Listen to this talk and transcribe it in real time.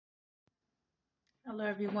Hello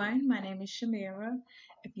everyone, my name is Shamira.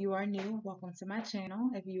 If you are new, welcome to my channel.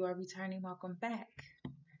 If you are returning, welcome back.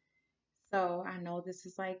 So I know this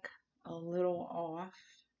is like a little off,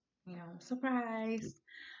 surprise,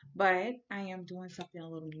 but I am doing something a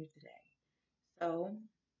little new today. So,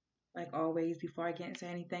 like always, before I get into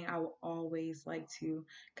anything, I will always like to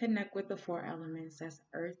connect with the four elements, that's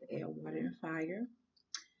earth, air, water, and fire.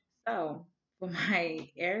 So, for my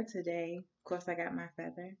air today, of course, I got my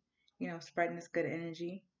feather, spreading this good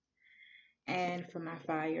energy. And for my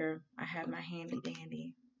fire, I have my handy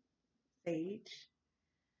dandy sage.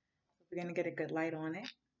 We're gonna get a good light on it.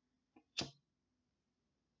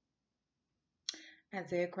 I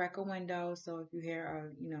did crack a window, so if you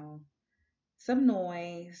hear some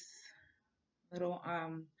noise, little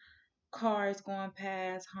cars going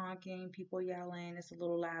past, honking, people yelling, it's a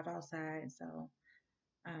little live outside, so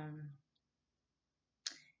um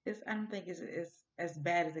I don't think it's as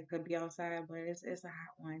bad as it could be outside, but it's a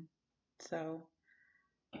hot one. So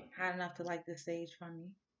hot enough to light the sage from me.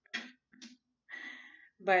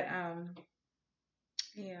 But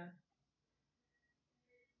yeah,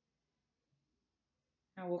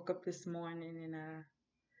 I woke up this morning and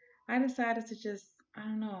I decided to just, I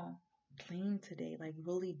don't know, clean today, like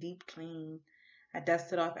really deep clean. I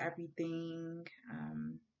dusted off everything,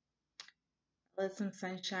 let some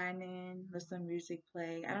sunshine in, let some music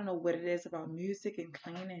play. I don't know what it is about music and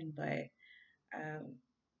cleaning, but um,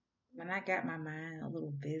 when I got my mind a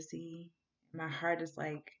little busy, my heart is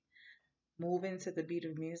like moving to the beat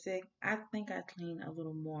of music, I think I clean a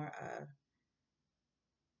little more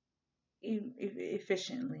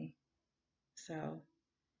efficiently. So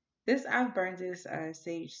I've burned this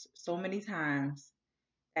sage so many times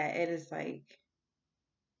that it is like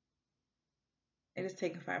it is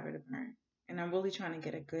taking forever to burn. And I'm really trying to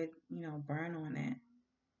get a good, burn on it.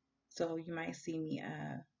 So you might see me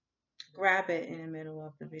grab it in the middle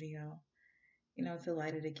of the video, to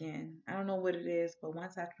light it again. I don't know what it is, but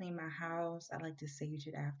once I clean my house, I like to sage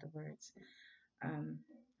it afterwards. Um,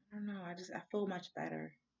 I don't know, I feel much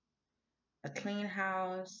better. A clean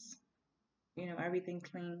house, everything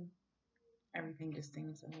clean, everything just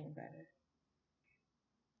seems a little better.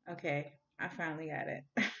 Okay, I finally got it.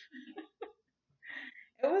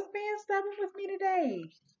 It was being stubborn with me today.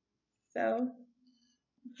 So,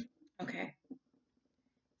 okay.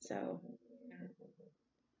 So,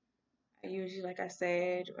 I usually, like I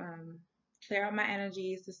said, clear out my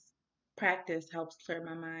energies. This practice helps clear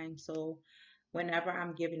my mind. So, whenever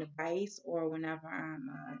I'm giving advice or whenever I'm,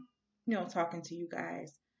 talking to you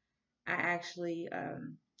guys, I actually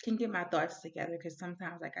can get my thoughts together because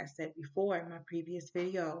sometimes, like I said before in my previous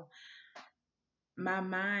video, my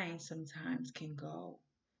mind sometimes can go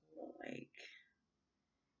like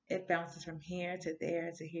it bounces from here to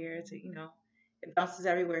there to here to, it bounces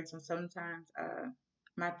everywhere. So sometimes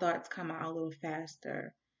my thoughts come out a little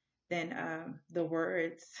faster than the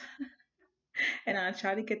words, and I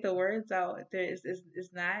try to get the words out. It's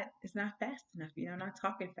not fast enough. I'm not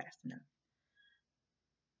talking fast enough.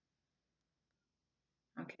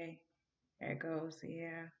 Okay, there it goes.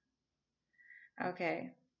 Yeah.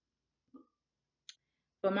 Okay.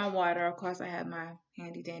 For my water, of course, I have my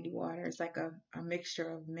handy dandy water. It's like a mixture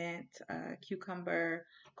of mint, cucumber,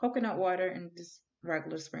 coconut water, and just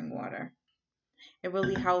regular spring water. It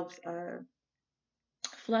really helps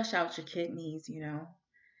flush out your kidneys,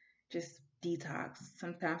 just detox.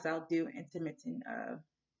 Sometimes I'll do intermittent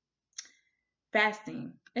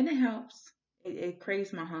fasting, and it helps. It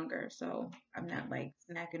craves my hunger, so I'm not like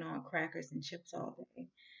snacking on crackers and chips all day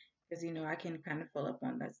because I can kind of fill up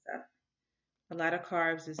on that stuff. A lot of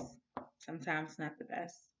carbs is sometimes not the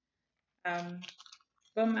best. Um,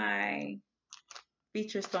 for my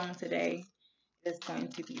feature stone today is going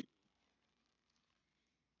to be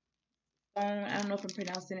stone. I don't know if I'm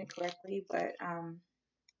pronouncing it correctly, but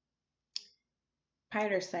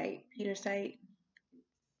Pietersite. Pietersite.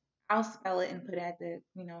 I'll spell it and put it at the,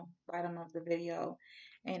 bottom of the video.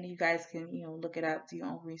 And you guys can, look it up, do your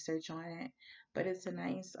own research on it. But it's a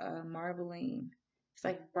nice marbling. It's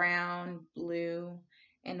like brown, blue,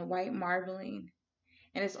 and white marbling.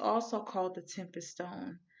 And it's also called the Tempest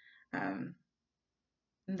stone. Um,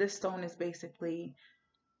 this stone is basically,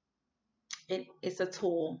 it's a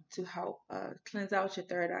tool to help cleanse out your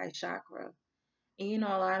third eye chakra. And, a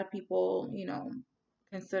lot of people,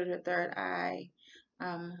 consider the third eye,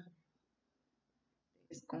 um,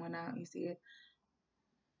 it's going out, you see it?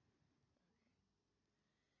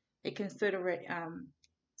 They consider it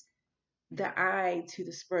the eye to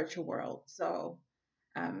the spiritual world. So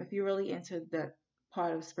if you're really into the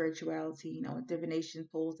part of spirituality, divination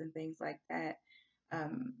tools and things like that,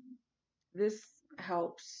 um, this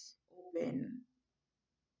helps open.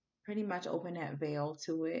 pretty much open that veil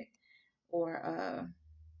to it, or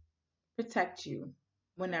protect you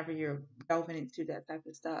whenever you're delving into that type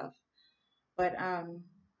of stuff. But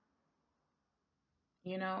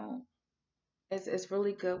you know, it's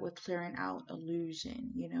really good with clearing out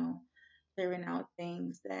illusion, clearing out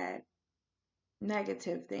things that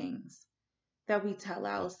negative things that we tell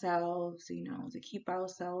ourselves, to keep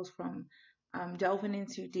ourselves from delving in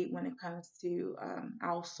too deep when it comes to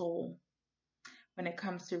our soul, when it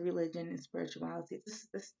comes to religion and spirituality.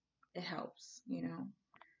 This it helps.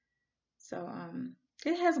 So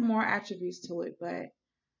it has more attributes to it, but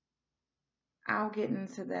I'll get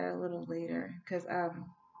into that a little later because I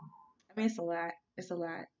mean it's a lot. It's a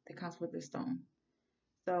lot that comes with this stone.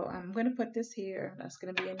 So I'm gonna put this here. That's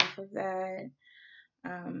gonna be enough of that.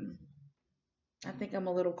 Um, I think I'm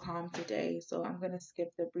a little calm today, so I'm gonna skip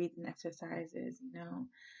the breathing exercises.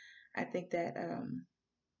 I think that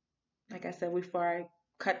like I said before I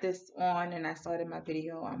cut this on and I started my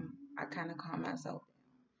video, I kind of calm myself.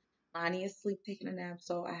 Lonnie is asleep taking a nap,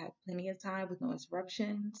 so I have plenty of time with no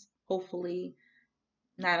interruptions. Hopefully,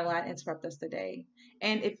 not a lot interrupt us today.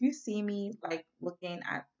 And if you see me like looking,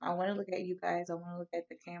 I want to look at you guys. I want to look at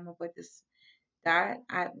the camera, but this dot,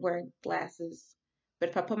 I wear glasses. But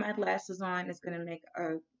if I put my glasses on, it's gonna make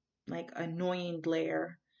a like annoying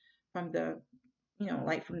glare from the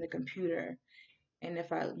light from the computer. And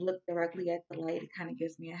if I look directly at the light, it kind of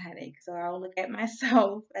gives me a headache. So I'll look at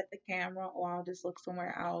myself at the camera, or I'll just look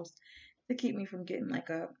somewhere else to keep me from getting like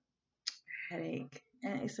a headache.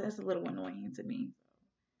 And it's a little annoying to me.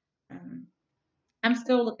 Um, I'm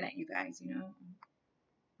still looking at you guys.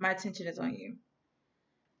 My attention is on you.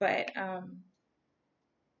 But I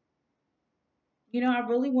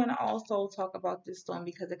really want to also talk about this storm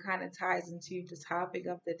because it kind of ties into the topic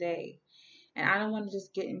of the day. And I don't want to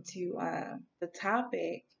just get into the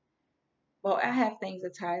topic. Well, I have things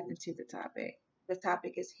that ties into the topic. The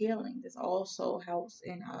topic is healing. This also helps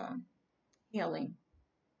in healing.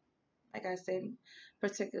 Like I said,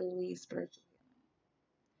 particularly spiritual.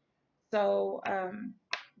 So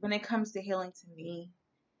when it comes to healing to me,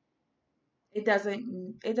 it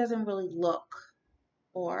doesn't really look,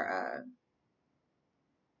 or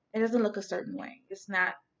it doesn't look a certain way. It's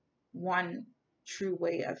not one true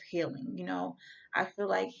way of healing. I feel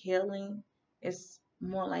like healing is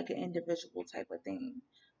more like an individual type of thing.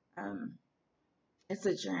 Um, it's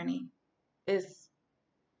a journey. It's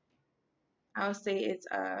I would say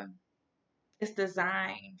it's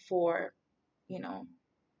designed for you know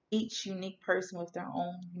each unique person with their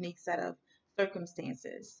own unique set of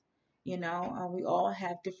circumstances. We all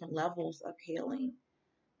have different levels of healing.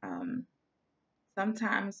 Um,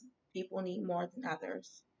 Sometimes people need more than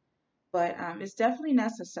others, but it's definitely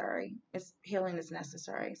necessary. Healing is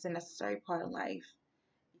necessary. It's a necessary part of life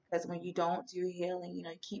because when you don't do healing, you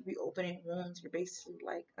keep reopening wounds. You're basically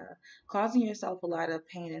like causing yourself a lot of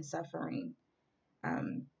pain and suffering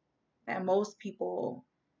um, that most people,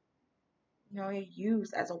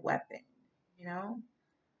 use as a weapon. You know,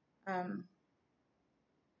 um,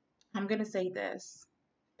 I'm gonna say this: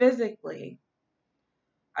 physically,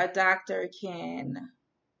 a doctor can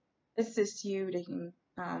assist you. They can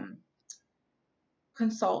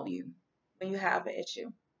consult you when you have an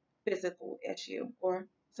issue, physical issue, or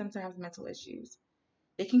sometimes mental issues.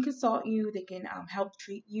 They can consult you, they can help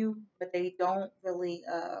treat you, but they don't really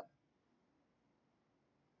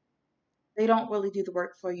do the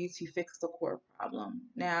work for you to fix the core problem.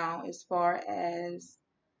 Now, as far as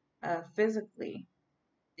physically,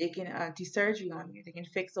 they can do surgery on you, they can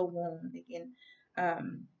fix a wound, they can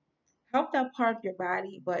um, help that part of your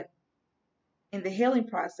body, but in the healing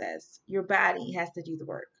process, your body has to do the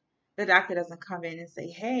work. The doctor doesn't come in and say,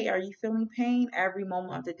 "Hey, are you feeling pain?" Every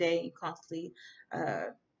moment of the day and constantly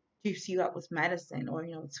uh, juice you up with medicine, or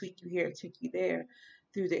tweak you here, tweak you there.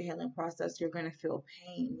 Through the healing process, you're going to feel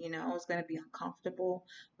pain. It's going to be uncomfortable,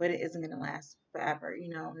 but it isn't going to last forever.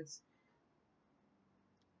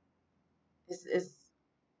 It's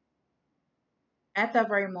at that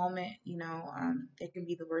very moment. It can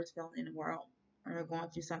be the worst feeling in the world, or you're going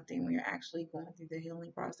through something when you're actually going through the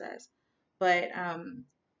healing process. But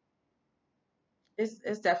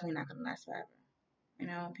it's definitely not going to last forever.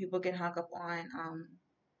 People get hung up on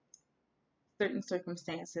certain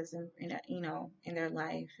circumstances in their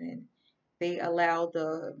life, and they allow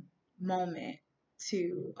the moment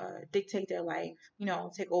to dictate their life,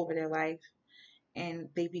 take over their life, and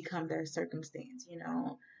they become their circumstance.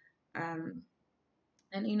 Um,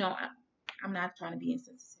 and I'm not trying to be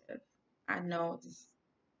insensitive. I know this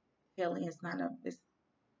healing is not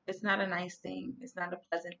it's not a nice thing. It's not a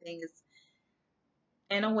pleasant thing. It's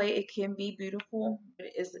in a way it can be beautiful, but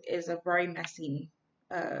it's a very messy.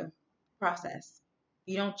 uh, process.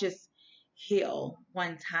 You don't just heal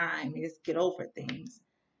one time and just get over things.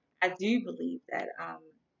 I do believe that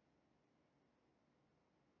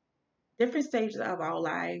different stages of our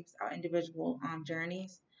lives, our individual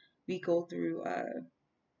journeys, we go through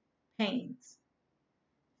pains,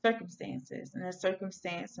 circumstances, and a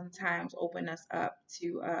circumstance sometimes open us up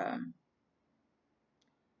to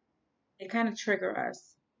it kind of trigger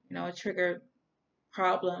us. It trigger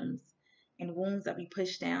problems and wounds that we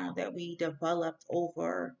push down that we developed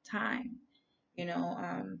over time. You know,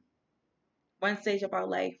 um, One stage of our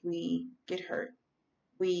life we get hurt.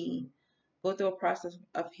 We go through a process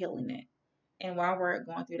of healing it. And while we're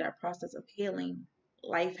going through that process of healing,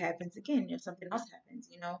 life happens again. Something else happens.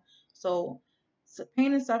 So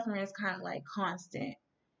pain and suffering is kind of like constant.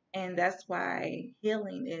 And that's why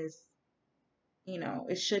healing is,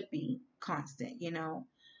 it should be constant.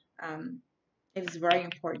 Um, it is very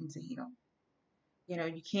important to heal.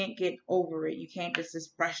 You can't get over it. You can't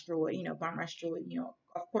just rush through it, bum rush through it.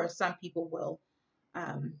 Of course, some people will,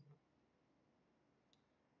 um,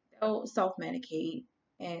 they'll self medicate.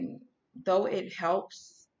 And though it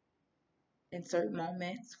helps in certain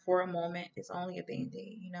moments, for a moment, it's only a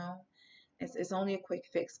band-aid. It's only a quick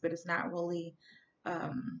fix, but it's not really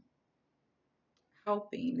um,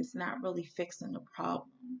 helping. It's not really fixing the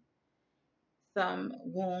problem. Some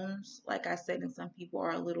wounds, like I said, in some people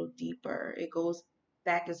are a little deeper. It goes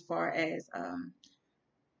back as far as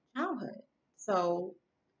childhood. So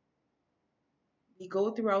we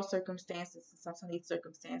go through our circumstances, and sometimes these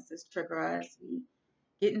circumstances trigger us. We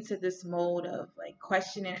get into this mode of like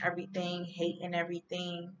questioning everything, hating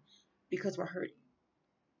everything because we're hurting.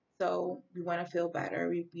 So we want to feel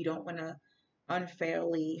better. We don't want to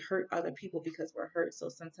unfairly hurt other people because we're hurt. So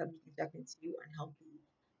sometimes we can step into unhealthy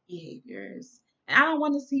behaviors. And I don't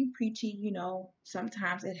want to seem preachy.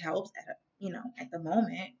 Sometimes it helps at the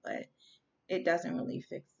moment, but it doesn't really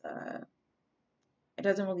fix the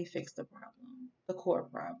problem, the core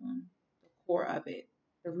problem, the core of it,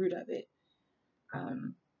 the root of it.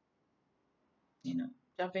 Um, you know,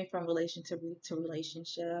 Jumping from relationship to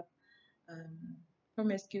relationship, um,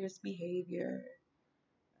 promiscuous behavior,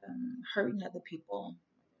 hurting other people,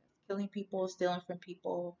 killing people, stealing from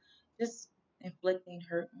people, just inflicting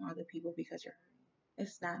hurt on other people because you're hurting.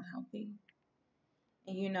 It's not healthy.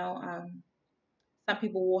 And some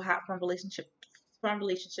people will hop from relationship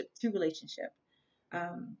to relationship,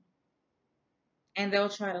 um, and they'll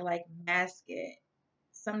try to like mask it.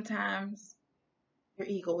 Sometimes your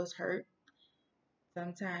ego is hurt.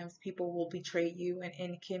 Sometimes people will betray you, and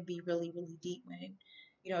it can be really, really deep when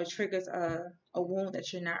it triggers a wound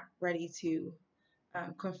that you're not ready to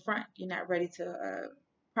confront. You're not ready to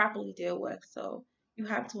properly deal with. So you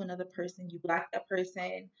hop to another person, you block that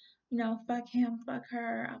person. Fuck him, fuck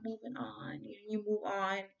her. I'm moving on. You move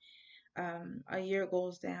on. A year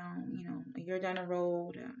goes down. A year down the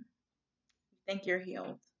road. You think you're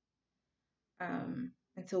healed.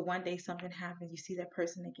 Until one day something happens, you see that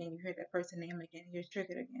person again, you hear that person name again, you're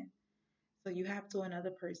triggered again. So you have to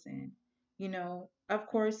another person. Of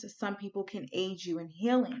course, some people can aid you in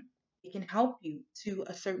healing. It can help you to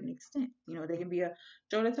a certain extent. They can be a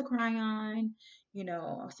shoulder to cry on,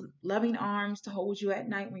 some loving arms to hold you at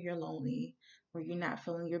night when you're lonely, when you're not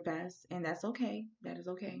feeling your best. And that's okay. That is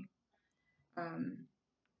okay. Um,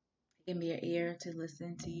 it can be an ear to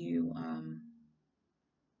listen to you.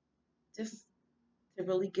 Just to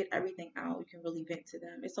really get everything out. You can really vent to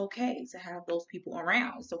them. It's okay to have those people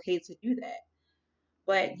around. It's okay to do that.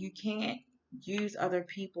 But you can't use other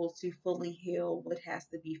people to fully heal what has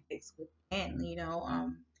to be fixed within.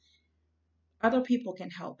 Other people can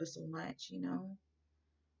help us so much.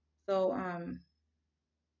 So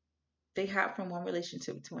they hop from one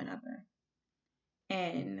relationship to another,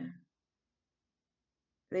 and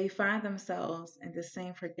they find themselves in the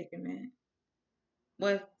same predicament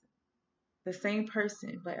with the same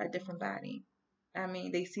person but a different body. I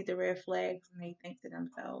mean, they see the red flags and they think to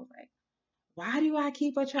themselves like, why do I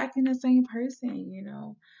keep attracting the same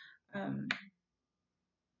person? Um,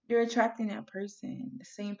 you're attracting that person, the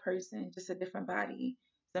same person, just a different body.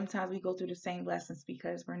 Sometimes we go through the same lessons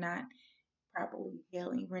because we're not properly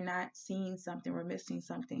healing. We're not seeing something, we're missing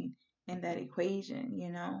something in that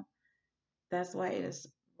equation. That's why it is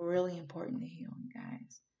really important to heal, you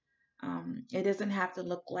guys. It doesn't have to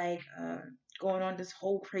look like going on this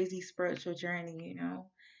whole crazy spiritual journey.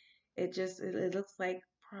 It looks like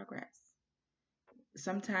progress.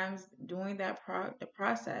 Sometimes doing the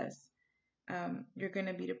process, you're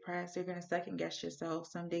gonna be depressed. You're gonna second guess yourself.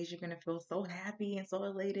 Some days you're gonna feel so happy and so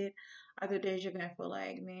elated. Other days you're gonna feel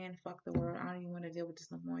like, man, fuck the world. I don't even want to deal with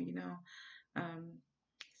this no more. Um,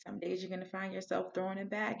 Some days you're gonna find yourself throwing it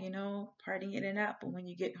back, partying it up. But when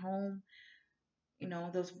you get home,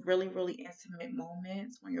 those really, really intimate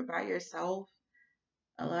moments when you're by yourself,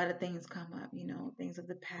 a lot of things come up, things of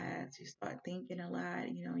the past. You start thinking a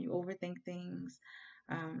lot, you overthink things.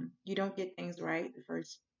 You don't get things right the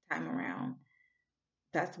first time around.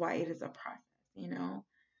 That's why it is a process, you know.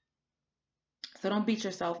 So don't beat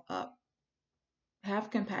yourself up.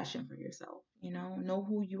 Have compassion for yourself, know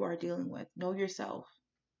who you are dealing with, know yourself,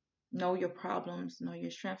 know your problems, know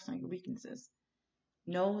your strengths, know your weaknesses.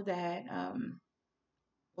 Know that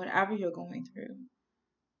whatever you're going through,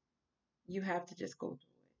 you have to just go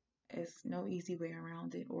through it. It's no easy way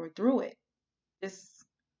around it or through it. Just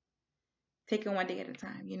take it one day at a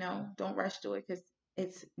time, Don't rush through it because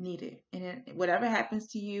it's needed. And whatever happens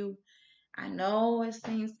to you, I know it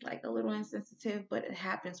seems like a little insensitive, but it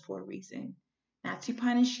happens for a reason, not to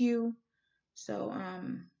punish you. So,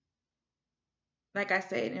 like I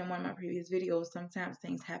said in one of my previous videos, sometimes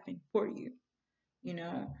things happen for you, you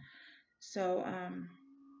know. So,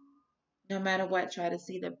 no matter what, try to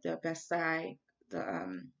see the best side,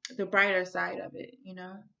 the brighter side of it,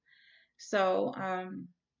 So,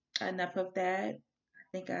 enough of that. I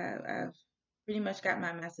think I've pretty much got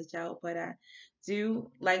my message out, but I do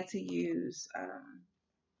like to use,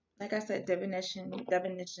 like I said, divination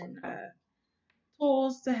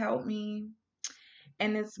tools to help me,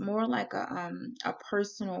 and it's more like a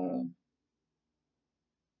personal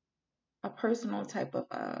type of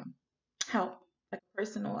help, like a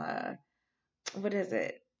personal what is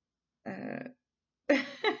it? Uh,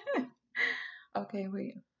 okay,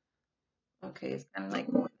 wait. Okay, it's kind of like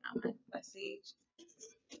going out my message.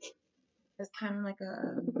 It's kind of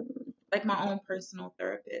like my own personal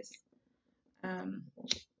therapist. Um,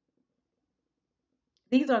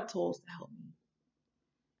 these are tools to help me.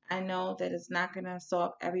 I know that it's not going to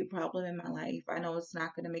solve every problem in my life. I know it's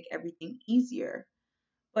not going to make everything easier,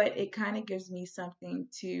 but it kind of gives me something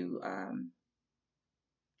to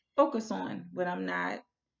focus on when I'm not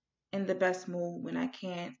in the best mood, when I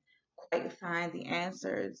can't quite find the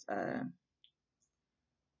answers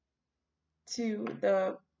to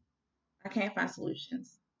I can't find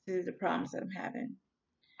solutions to the problems that I'm having.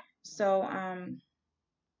 So,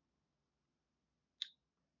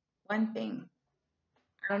 one thing,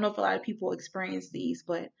 I don't know if a lot of people experience these,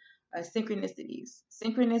 but synchronicities.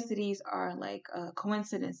 Synchronicities are like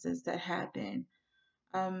coincidences that happen.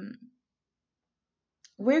 Um,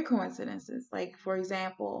 Weird coincidences. Like, for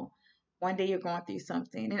example, one day you're going through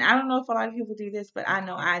something, and I don't know if a lot of people do this, but I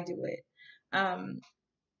know I do it. Um,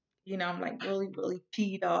 I'm like really, really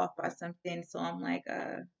peed off by something, so I'm like,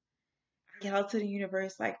 I yell to the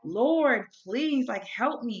universe, like, Lord, please, like,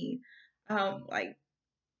 help me. Like,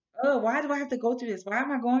 oh, why do I have to go through this? Why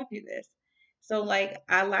am I going through this? So, like,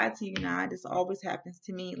 I lied to you now. This always happens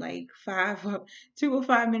to me. Like, 2 or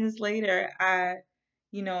 5 minutes later, I,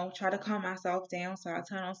 try to calm myself down. So I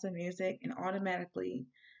turn on some music, and automatically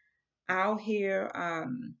I'll hear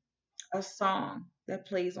a song that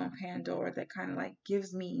plays on Pandora that kind of like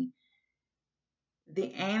gives me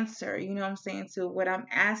the answer, you know what I'm saying, to what I'm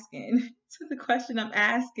asking, to the question I'm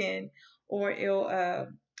asking, or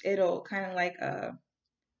it'll kind of like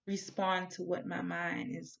respond to what my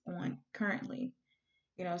mind is on currently.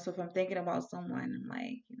 So if I'm thinking about someone, I'm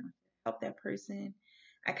like, help that person.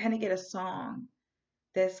 I kind of get a song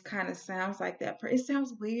that's kind of sounds like that. It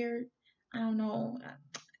sounds weird. I don't know.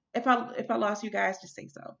 If I lost you guys, just say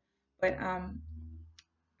so. But I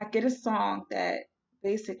get a song that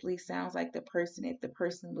basically sounds like the person, if the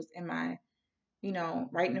person was in my,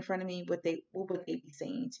 right in front of me, what would they be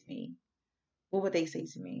saying to me? What would they say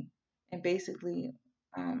to me? And basically,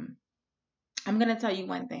 um, I'm gonna tell you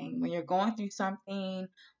one thing: when you're going through something,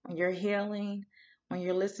 when you're healing, when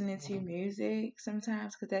you're listening to music,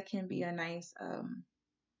 sometimes, because that can be a nice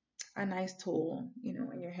tool,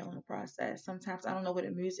 in your healing process. Sometimes I don't know what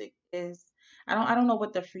the music is. I don't know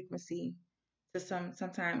what the frequency to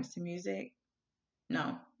sometimes to music.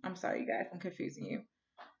 No, I'm sorry, you guys. I'm confusing you.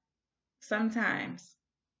 Sometimes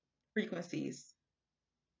frequencies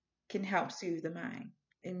can help soothe the mind,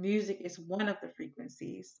 and music is one of the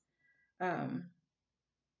frequencies um,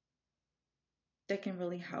 that can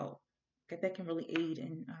really help, that can really aid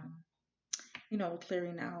in,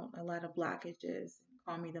 clearing out a lot of blockages,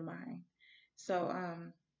 calming the mind. So,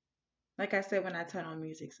 like I said, when I turn on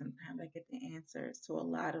music, sometimes I get the answers to a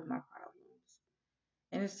lot of my problems,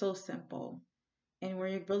 and it's so simple. And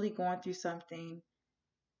when you're really going through something,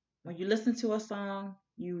 when you listen to a song,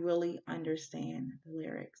 you really understand the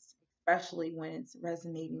lyrics, especially when it's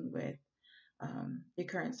resonating with your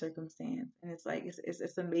current circumstance. And it's like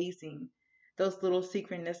it's amazing. Those little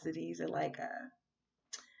synchronicities are like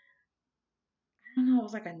it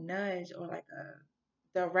was like a nudge or like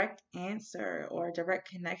a direct answer or a direct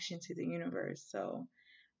connection to the universe. So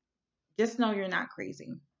just know you're not crazy.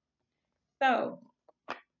 So,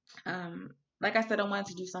 like I said, I wanted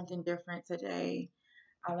to do something different today.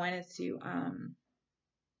 I wanted to,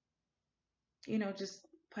 just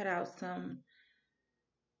put out some,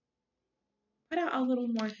 put out a little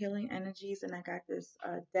more healing energies. And I got this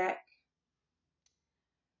deck.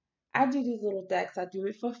 I do these little decks. I do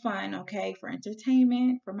it for fun, okay, for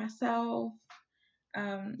entertainment, for myself.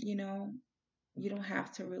 Um, you know, you don't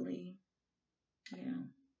have to really, you know,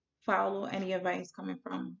 follow any advice coming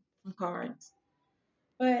from cards.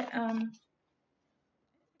 But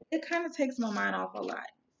it kind of takes my mind off a lot.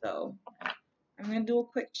 So I'm gonna do a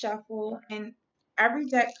quick shuffle, and every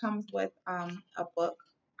deck comes with a book,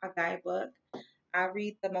 a guidebook. I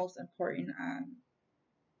read the most important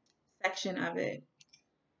section of it,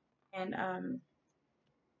 and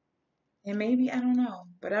and maybe I don't know,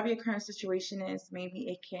 whatever your current situation is, maybe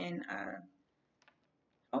it can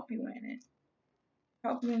help you in it,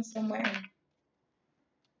 help you in some way.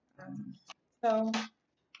 Um, so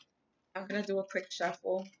I'm gonna do a quick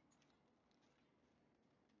shuffle,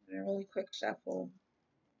 a really quick shuffle,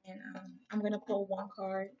 and I'm gonna pull one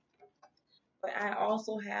card. But I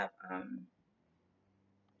also have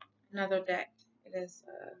another deck. It is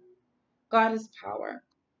God is Power.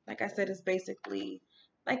 Like I said, it's basically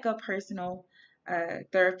like a personal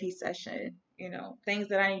therapy session. Things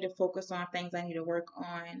that I need to focus on, things I need to work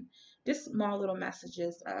on, just small little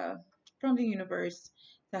messages from the universe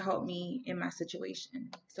to help me in my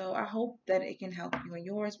situation. So I hope that it can help you in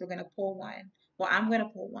yours. We're going to pull one. Well, I'm going to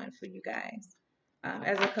pull one for you guys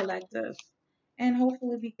as a collective. And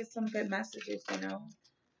hopefully we get some good messages.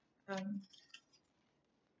 Um,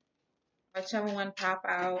 Whichever one pop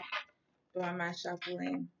out during my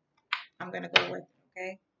shuffling, I'm going to go with it,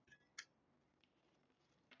 okay?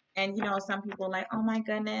 And some people are like, oh my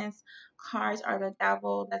goodness, cards are the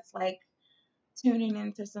devil. That's like tuning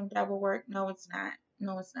into some devil work. No, it's not.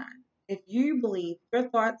 No, it's not. If you believe your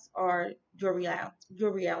thoughts are your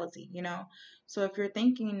reality. So if you're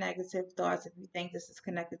thinking negative thoughts, if you think this is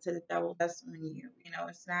connected to the devil, that's on you.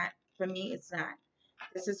 It's not for me, it's not.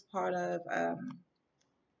 This is part of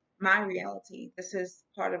my reality. This is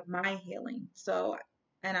part of my healing. So,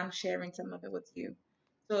 and I'm sharing some of it with you.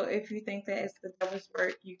 So if you think that it's the devil's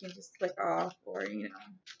work, you can just click off or,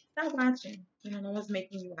 stop watching. No one's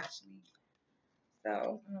making you watch me.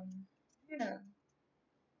 So, yeah,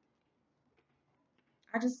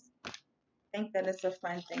 I just think that it's a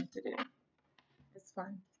fun thing to do. It's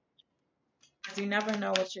fun because you never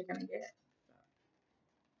know what you're going to get. So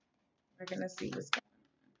we're going to see what's going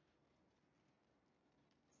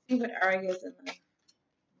on. See what areas in life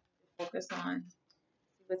to focus on.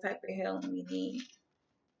 See what type of healing we need.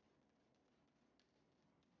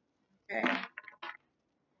 Okay.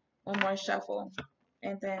 One more shuffle.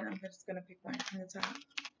 And then I'm just going to pick one from the top.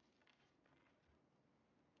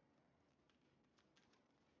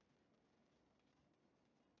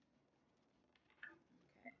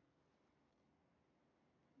 Okay.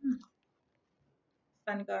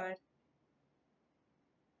 Sun God.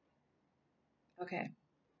 Okay.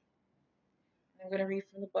 I'm going to read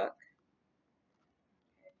from the book.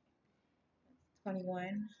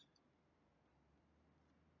 21.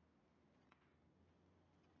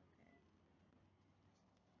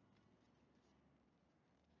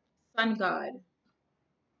 Sun God.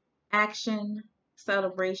 Action,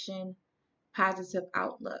 celebration, positive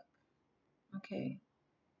outlook. Okay.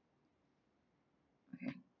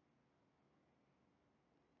 Okay.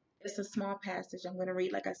 It's a small passage. I'm going to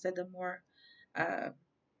read, like I said, the more, uh,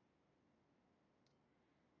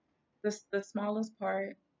 the smallest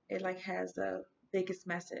part, it like has the biggest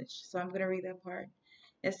message. So I'm going to read that part.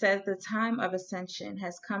 It says, the time of ascension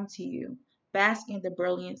has come to you. Bask in the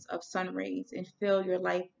brilliance of sun rays and feel your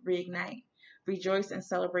life reignite. Rejoice in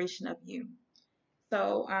celebration of you.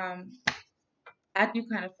 So I do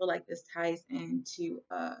kind of feel like this ties into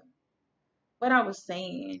what I was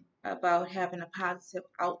saying about having a positive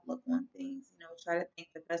outlook on things. Try to think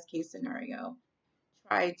the best case scenario.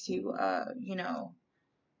 Try to,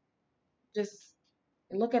 just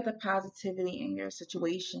look at the positivity in your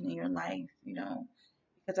situation in your life.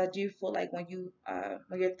 Because I do feel like when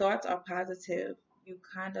your thoughts are positive, you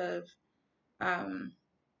kind of um,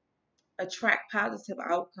 attract positive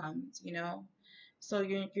outcomes. So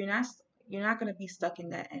you're not going to be stuck in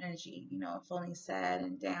that energy, feeling sad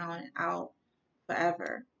and down and out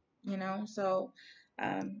forever. So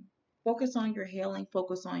um, focus on your healing,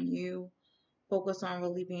 focus on you, focus on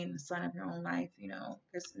really being the sun of your own life,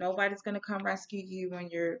 because nobody's going to come rescue you when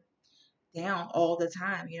you're down all the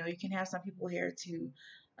time. You know, you can have some people here to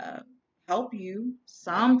uh, help you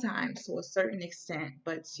sometimes to a certain extent,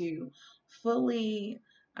 but to fully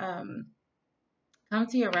um, come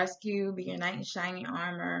to your rescue, be your knight in shining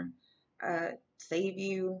armor, save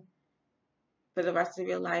you for the rest of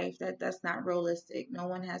your life, that's not realistic. No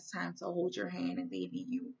one has time to hold your hand and baby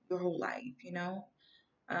you your whole life, you know.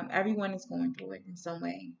 Everyone is going through it in some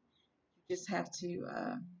way. You just have to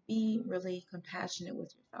be really compassionate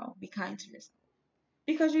with yourself. Be kind to yourself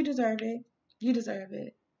because you deserve it. You deserve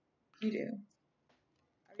it. You do.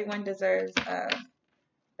 Everyone deserves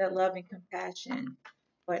that love and compassion,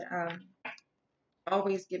 but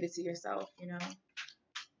always give it to yourself. You know.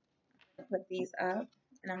 Put these up,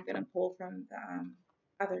 and I'm gonna pull from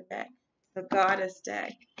the other deck, the Goddess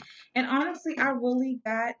deck. And honestly, I really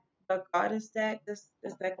got the Goddess deck, this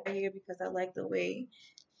deck right here, because I like the way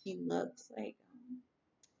she looks,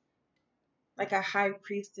 like a high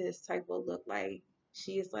priestess type of look. Like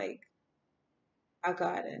she is like a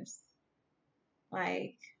goddess.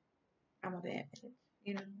 Like I'm a bad bitch,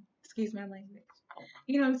 you know. Excuse my language.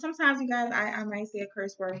 You know, sometimes you guys, I might say a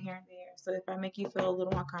curse word here and there. So if I make you feel a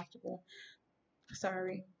little uncomfortable,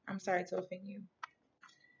 sorry. I'm sorry to offend you.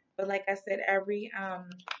 But like I said, every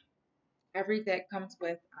deck comes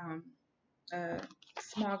with a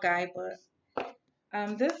small guidebook.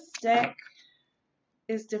 This deck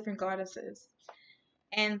is different goddesses,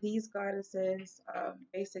 and these goddesses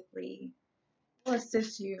basically will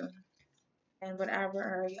assist you in whatever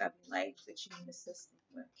area of your life that you need assistance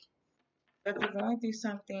with. So if you're going through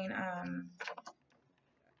something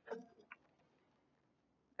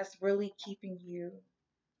that's really keeping you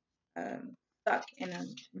stuck in a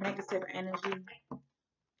negative energy,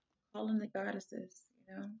 call in the goddesses,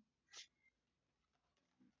 you know,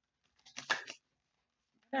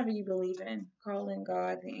 whatever you believe in. Call in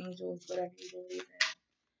God, the angels, whatever you believe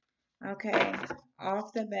in. Okay,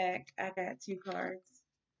 off the back, I got two cards.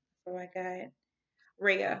 So I got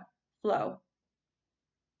Rhea, Flow,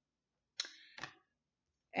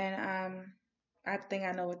 and I think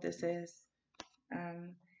I know what this is.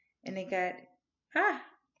 And they got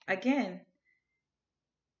again.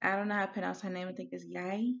 I don't know how to pronounce her name. I think it's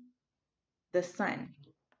Yai, the sun.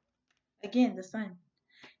 Again, the sun.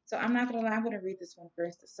 So I'm not gonna lie. I'm gonna read this one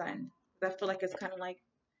first, the sun, because I feel like it's kind of like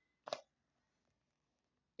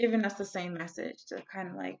giving us the same message to kind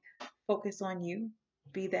of like focus on you,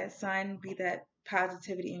 be that sun, be that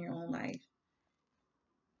positivity in your own life.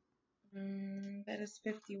 That is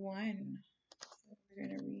 51. So we're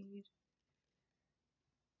gonna read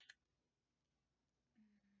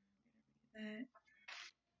that.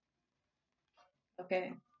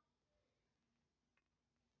 Okay.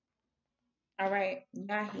 All right.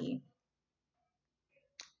 Yahi.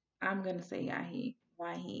 I'm gonna say Yahi.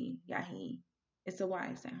 Wahi. Yahi. It's a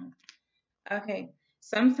Y sound. Okay.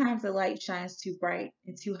 Sometimes the light shines too bright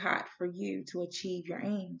and too hot for you to achieve your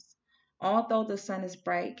aims. Although the sun is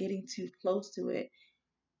bright, getting too close to it,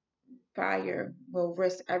 fire will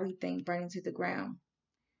risk everything burning to the ground.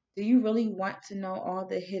 Do you really want to know all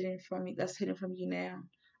the hidden from you that's hidden from you now?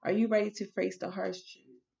 Are you ready to face the harsh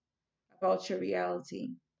truth about your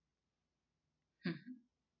reality?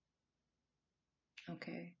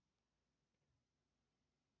 Okay.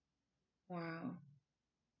 Wow.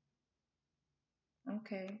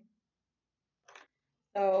 Okay.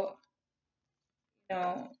 So, you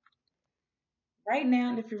know, right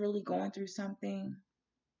now, if you're really going through something,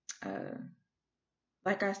 uh,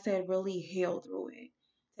 like I said, really heal through it.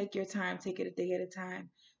 Take your time, take it a day at a time.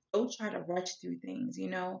 Don't try to rush through things, you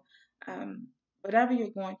know. Um, whatever you're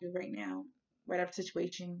going through right now, whatever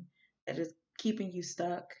situation that is keeping you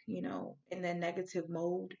stuck, you know, in the negative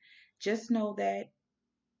mode, just know that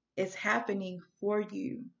it's happening for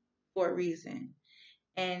you for a reason.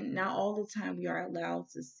 And not all the time we are allowed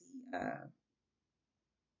to see,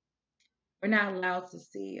 we're not allowed to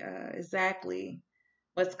see exactly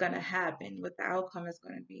what's going to happen, what the outcome is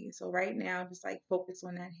going to be. So right now, just like focus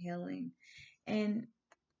on that healing and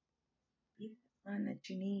be the one that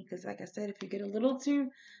you need. Because like I said, if you get a little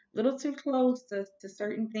too close to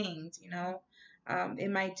certain things, you know,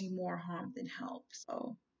 it might do more harm than help.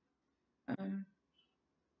 So um,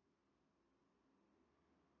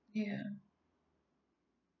 yeah,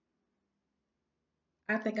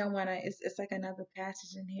 I think I want to. It's like another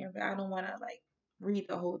passage in here, but I don't want to like read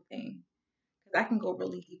the whole thing because I can go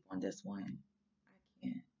really deep on this one. I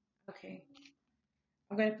can. Okay,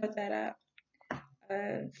 I'm gonna put that up.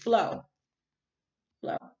 Flow,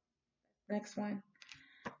 flow. Next one.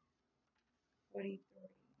 43.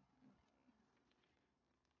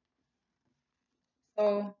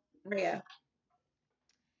 So, Rhea,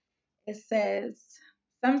 it says,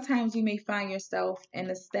 Sometimes you may find yourself in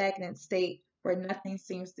a stagnant state where nothing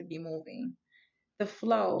seems to be moving. The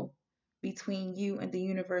flow between you and the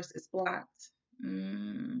universe is blocked.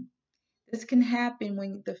 Mm. This can happen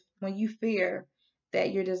when you fear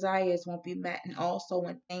that your desires won't be met, and also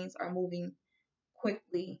when things are moving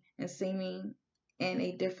quickly and seeming in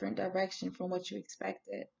a different direction from what you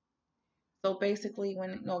expected. So basically,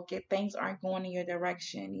 when get things aren't going in your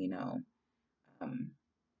direction, um,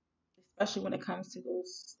 especially when it comes to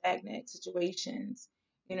those stagnant situations,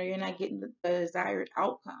 you're not getting the desired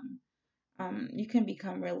outcome. You can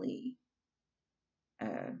become really,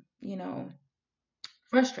 uh, you know,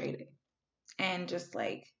 frustrated, and just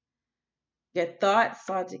like your thoughts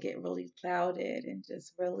start to get really clouded and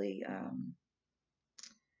just really,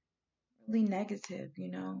 really negative,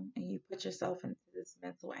 and you put yourself into this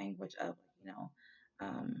mental anguish of,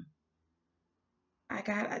 um, I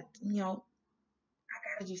gotta, I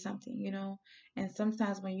gotta do something, And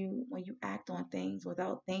sometimes when you act on things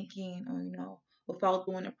without thinking, or without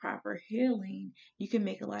doing the proper healing, you can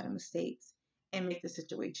make a lot of mistakes and make the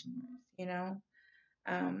situation worse.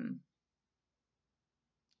 Um,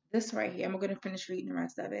 this right here, I'm gonna finish reading the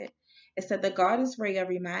rest of it. It said the goddess Rhea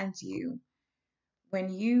reminds you,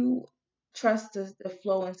 when you trust the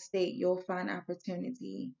flow and state, you'll find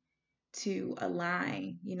opportunity to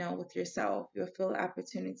align, with yourself. You'll feel the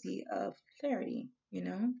opportunity of clarity.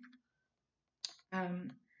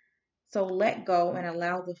 Um, So let go and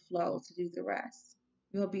allow the flow to do the rest.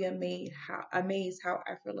 You'll be amazed how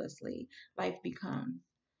effortlessly life becomes.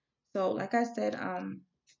 So, like I said, if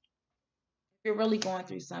you're really going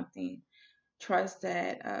through something, trust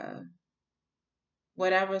that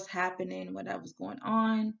whatever's happening, whatever's going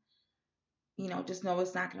on, just know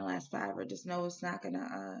it's not gonna last forever. Just know it's not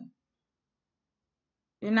gonna.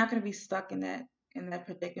 You're not gonna be stuck in that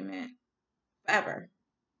predicament forever.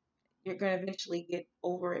 You're gonna eventually get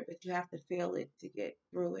over it, but you have to feel it to get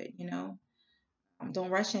through it.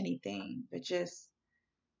 Don't rush anything, but just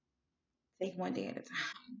take one day at a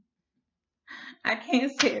time. I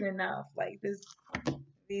can't say it enough. Like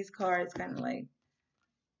these cards kind of like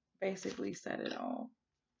basically said it all.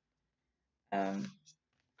 I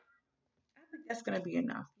think that's gonna be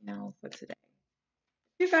enough, for today.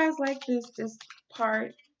 If you guys like this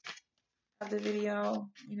part of the video,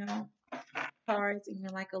 cards, and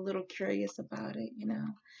you're like a little curious about it,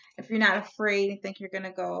 if you're not afraid and think you're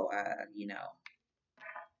gonna go, you know,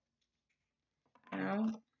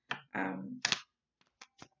 um,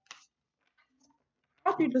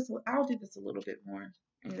 I'll do this a little bit more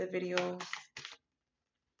in the videos.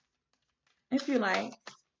 If you like,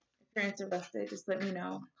 if you're interested, just let me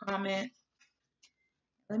know. Comment.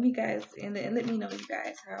 Let me guys and let me know, you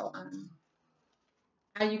guys, how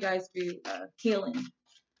you guys view healing,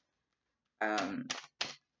 um,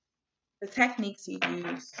 the techniques you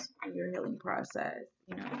use in your healing process.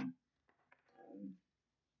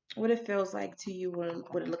 What it feels like to you,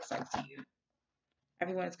 what it looks like to you.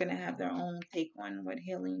 Everyone's gonna have their own take on what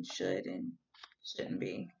healing should and shouldn't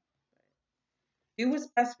be. Do what's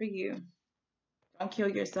best for you. Don't kill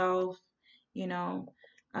yourself. You know,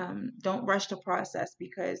 don't rush the process,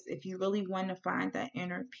 because if you really want to find that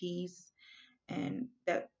inner peace and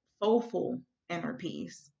that soulful inner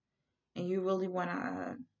peace, and you really want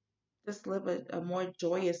to just live a more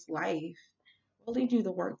joyous life, really do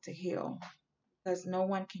the work to heal, because no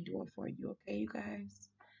one can do it for you, okay, you guys?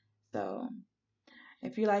 So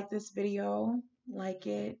if you like this video, like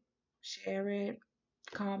it, share it,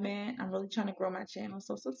 comment. I'm really trying to grow my channel,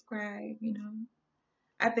 so subscribe.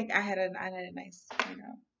 I think I had a nice,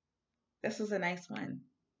 this was a nice one.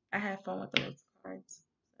 I had fun with those cards.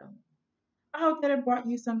 So I hope that it brought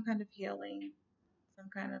you some kind of healing, some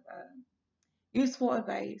kind of useful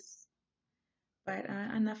advice. But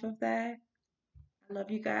enough of that. I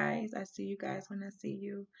love you guys. I see you guys when I see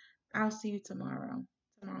you. I'll see you tomorrow.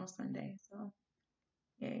 Tomorrow's Sunday. So,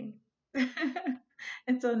 yay.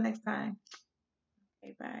 Until next time.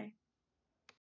 Okay, bye.